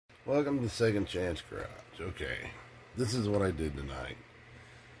Welcome to Second Chance Garage. Okay, this is what I did tonight.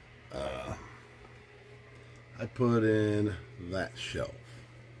 I put in that shelf.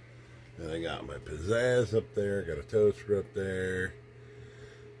 And I got my pizzazz up there, got a toaster up there.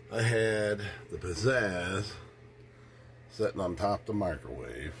 I had the pizzazz sitting on top of the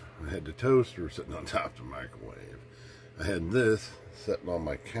microwave. I had the toaster sitting on top of the microwave. I had this sitting on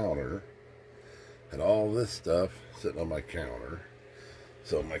my counter. Had all this stuff sitting on my counter.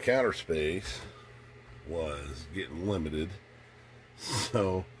 So my counter space was getting limited.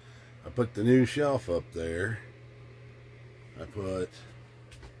 So I put the new shelf up there. I put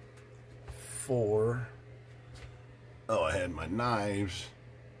I had my knives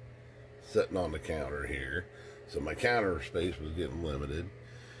sitting on the counter here. So my counter space was getting limited.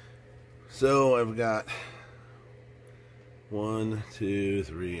 So I've got 1, 2,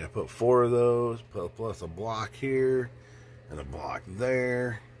 3. I put 4 of those, plus a block here and a block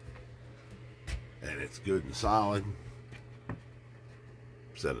there. And it's good and solid.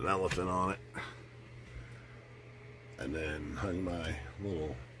 Set an elephant on it. And then hung my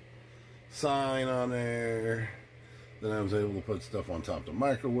little sign on there. Then I was able to put stuff on top of the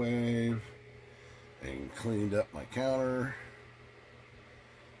microwave and cleaned up my counter.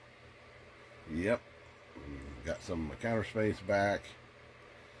 Yep. Got some of my counter space back.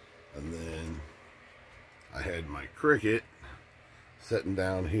 And then I had my Cricut sitting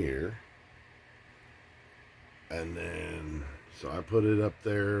down here. And then, so I put it up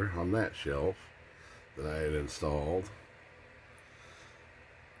there on that shelf that I had installed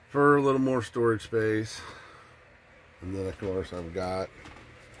for a little more storage space. And then of course I've got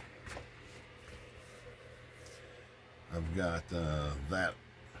that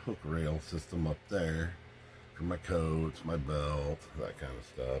hook rail system up there for my coats, my belt, that kind of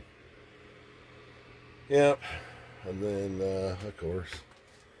stuff. Yep. And then of course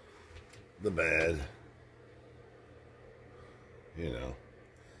the bed, you know,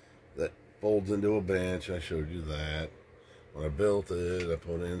 that folds into a bench. I showed you that. When I built it, I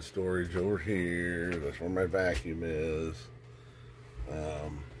put in storage over here. That's where my vacuum is.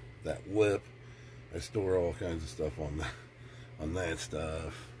 That lip, I store all kinds of stuff on that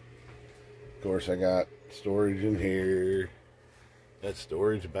stuff. Of course, I got storage in here. Got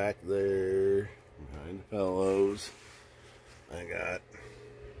storage back there behind the pillows. I got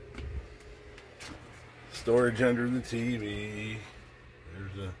storage under the TV.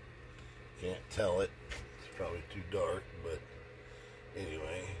 There's a, can't tell it. It's probably too dark, but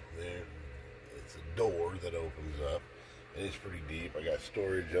anyway, there, it's a door that opens up. And it's pretty deep. I got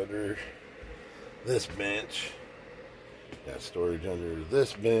storage under this bench. Got storage under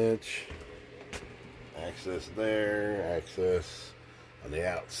this bench. Access there. Access on the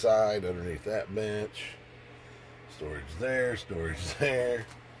outside underneath that bench. Storage there. Storage there.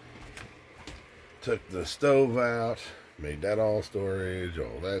 Took the stove out. Made that all storage.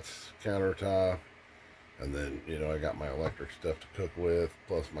 Oh, that's countertop. And then, you know, I got my electric stuff to cook with.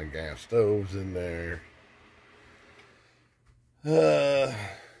 Plus my gas stoves in there. Oh,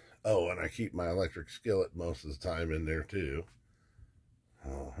 and I keep my electric skillet most of the time in there too.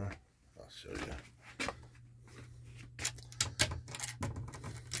 I'll show you.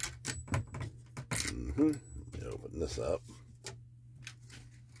 Let me open this up.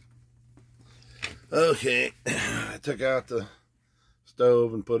 Okay, I took out the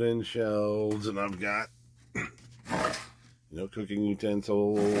stove and put in shelves, and I've got, you know, cooking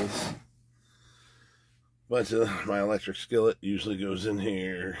utensils. Bunch of my electric skillet usually goes in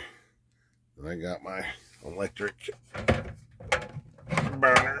here. And I got my electric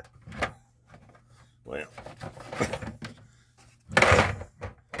burner. Well,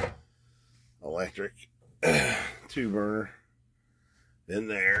 electric 2-burner in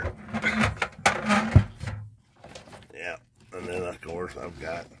there. Yeah, and then of course I've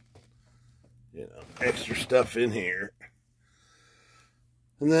got, you know, extra stuff in here.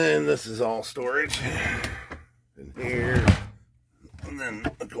 And then this is all storage in here. And then,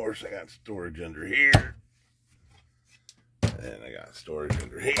 of course, I got storage under here. And I got storage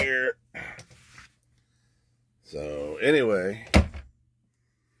under here. So, anyway,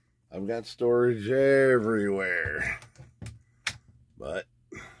 I've got storage everywhere. But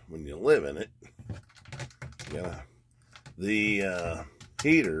when you live in it, yeah, the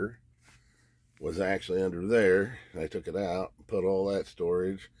heater was actually under there. I took it out, put all that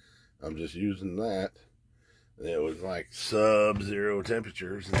storage. I'm just using that. And it was like sub-zero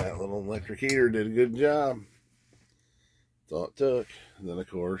temperatures, and that little electric heater did a good job. That's all it took. And then, of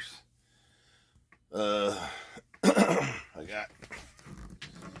course, I got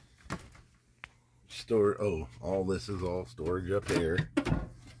store. Oh, all this is all storage up here.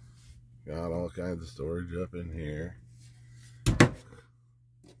 got all kinds of storage up in here.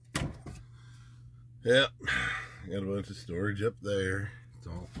 Yep, got a bunch of storage up there. It's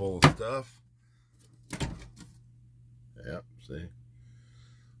all full of stuff. Yep, see?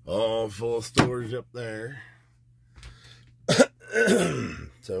 All full of storage up there.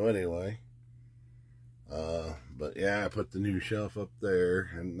 So anyway, but yeah, I put the new shelf up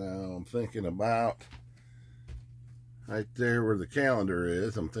there, and now I'm thinking about, right there where the calendar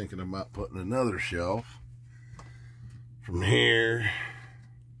is, I'm thinking about putting another shelf from here,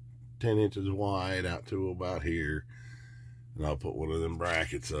 10 inches wide out to about here, and I'll put one of them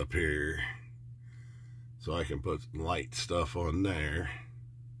brackets up here so I can put light stuff on there.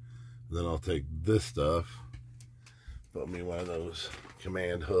 Then I'll take this stuff, put me one of those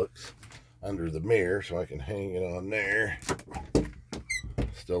command hooks under the mirror so I can hang it on there.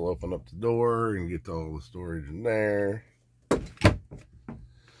 Still open up the door and get all the storage in there.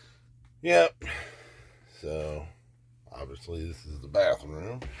 Yep. So, obviously this is the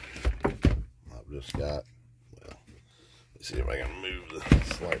bathroom. I've just got, well, let's see if I can move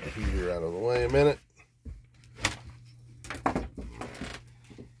the slight heater out of the way a minute.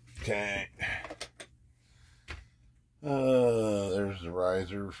 Okay. There's the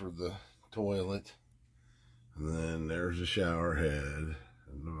riser for the toilet. And then there's the shower head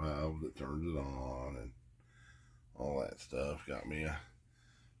and the valve that turns it on and all that stuff. Got me a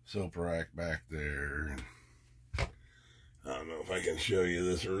soap rack back there. And I don't know if I can show you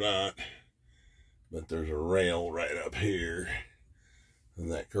this or not, but there's a rail right up here.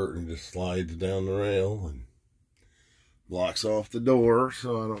 And that curtain just slides down the rail and blocks off the door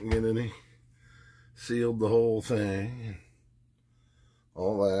so I don't get any, sealed the whole thing.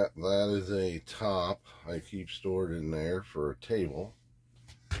 All that. That is a top I keep stored in there for a table.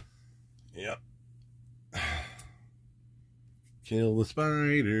 Yep. Kill the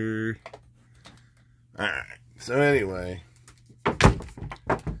spider. Alright. So anyway,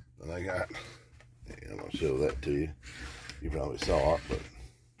 then I got, I'm going to show that to you. You probably saw it, but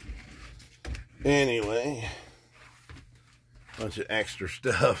anyway, bunch of extra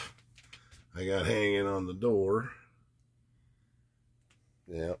stuff I got hanging on the door.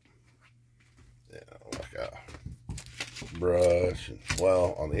 Yep. Yeah, like a brush. And,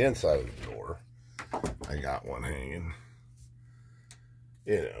 well, on the inside of the door, I got one hanging.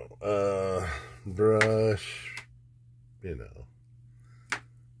 You know, brush, you know.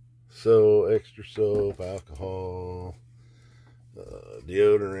 So, extra soap, alcohol,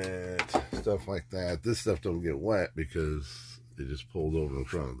 deodorant, stuff like that. This stuff don't get wet because it just pulls over in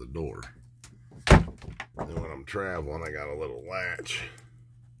front of the door. And when I'm traveling, I got a little latch.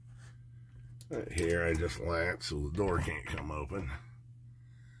 Right here, I just latch so the door can't come open.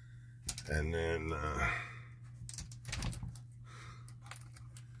 And then,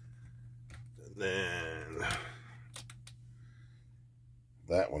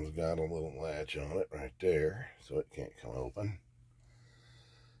 that one's got a little latch on it right there, so it can't come open.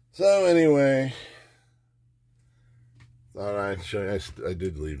 So anyway, thought I'd show you. I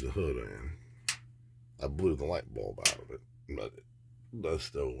did leave the hood in. I blew the light bulb out of it, but it does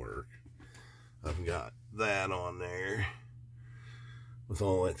still work. I've got that on there with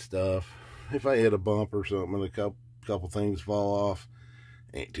all that stuff. If I hit a bump or something and a couple things fall off,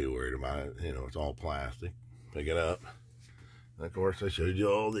 ain't too worried about it. You know, it's all plastic. Pick it up. And of course, I showed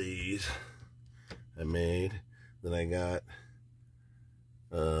you all these I made. Then I got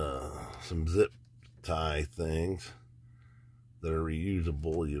some zip tie things that are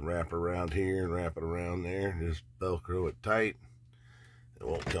reusable. You wrap around here and wrap it around there. Just Velcro it tight. It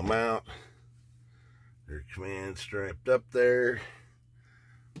won't come out. There's command strapped up there.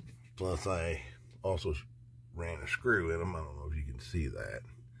 Plus I also ran a screw in them. I don't know if you can see that.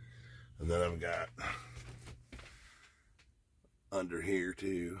 And then I've got under here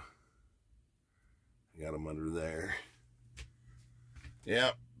too. I got them under there.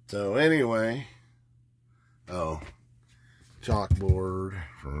 Yep. So anyway, chalkboard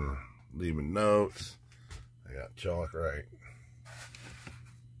for leaving notes. I got chalk right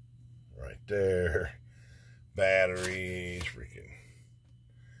there. Batteries, freaking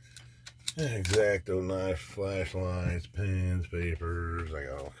X-Acto knife, flashlights, pens, papers. I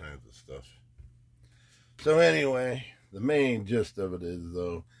got all kinds of stuff. So anyway, the main gist of it is,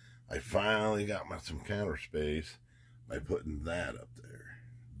 though, I finally got some counter space by putting that up there.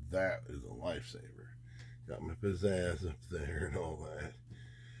 That is a lifesaver. Got my pizzazz up there and all that.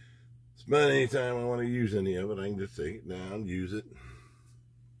 But anytime I want to use any of it, I can just take it down, use it,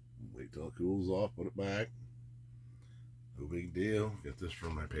 wait till it cools off, put it back. No big deal. Get this for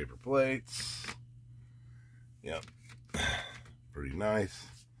my paper plates. Yep. Pretty nice.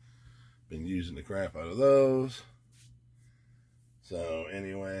 been using the crap out of those. So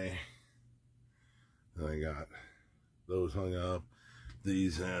anyway, I got those hung up.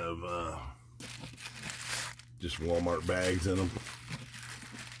 These have just Walmart bags in them.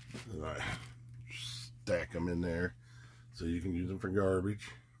 And I stack them in there so you can use them for garbage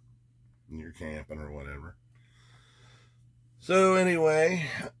when you're camping or whatever. So anyway,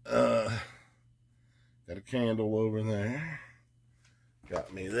 got a candle over there.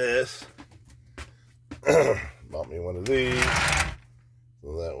 Got me this. Bought me one of these.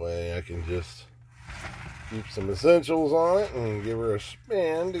 So that way I can just keep some essentials on it and give her a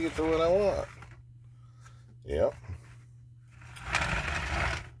spin to get to what I want. Yep.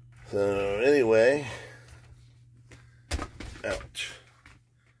 So anyway, ouch.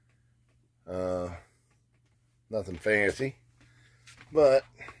 Nothing fancy, but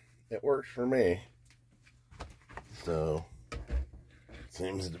it works for me. So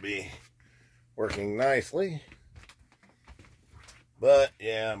seems to be working nicely. But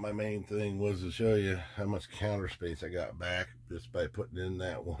yeah, my main thing was to show you how much counter space I got back just by putting in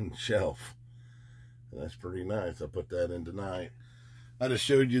that one shelf. And that's pretty nice. I put that in tonight. I just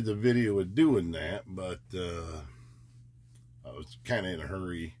showed you the video of doing that, but I was kind of in a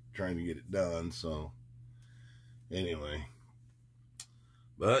hurry trying to get it done. So anyway,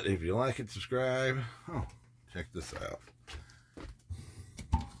 but if you like it, subscribe. Oh, check this out.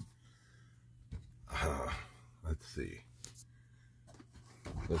 Let's see.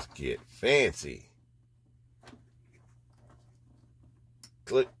 Let's get fancy.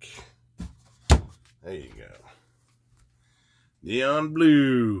 Click. There you go. Neon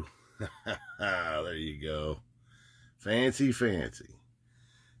blue. There you go. Fancy, fancy.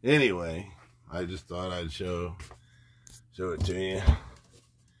 Anyway, I just thought I'd show it to you.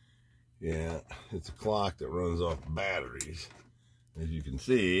 Yeah, it's a clock that runs off batteries. As you can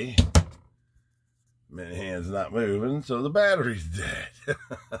see, my hand's not moving, so the battery's dead.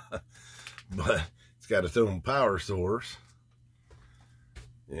 But it's got its own power source.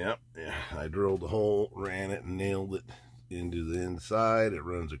 Yep, yeah, I drilled a hole, ran it, and nailed it into the inside. It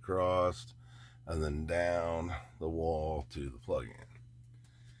runs across and then down the wall to the plug-in.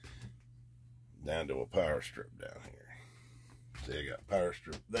 Down to a power strip down here. See, I got power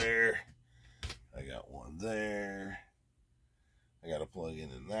strip there. I got one there. I got a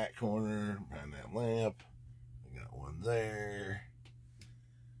plug-in in that corner behind that lamp. I got one there.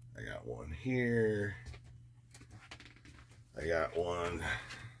 I got one here. I got one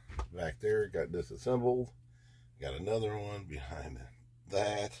back there, got disassembled. Got another one behind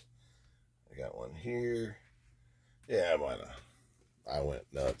that. I got one here. Yeah, I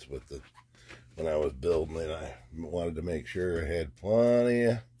went nuts with it when I was building it. I wanted to make sure I had plenty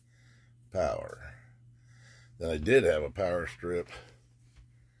of power. Then I did have a power strip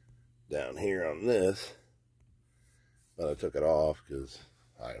down here on this, but I took it off because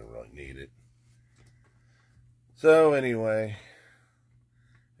I didn't really need it. So anyway,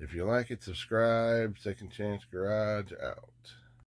 if you like it, subscribe. Second Chance Garage out.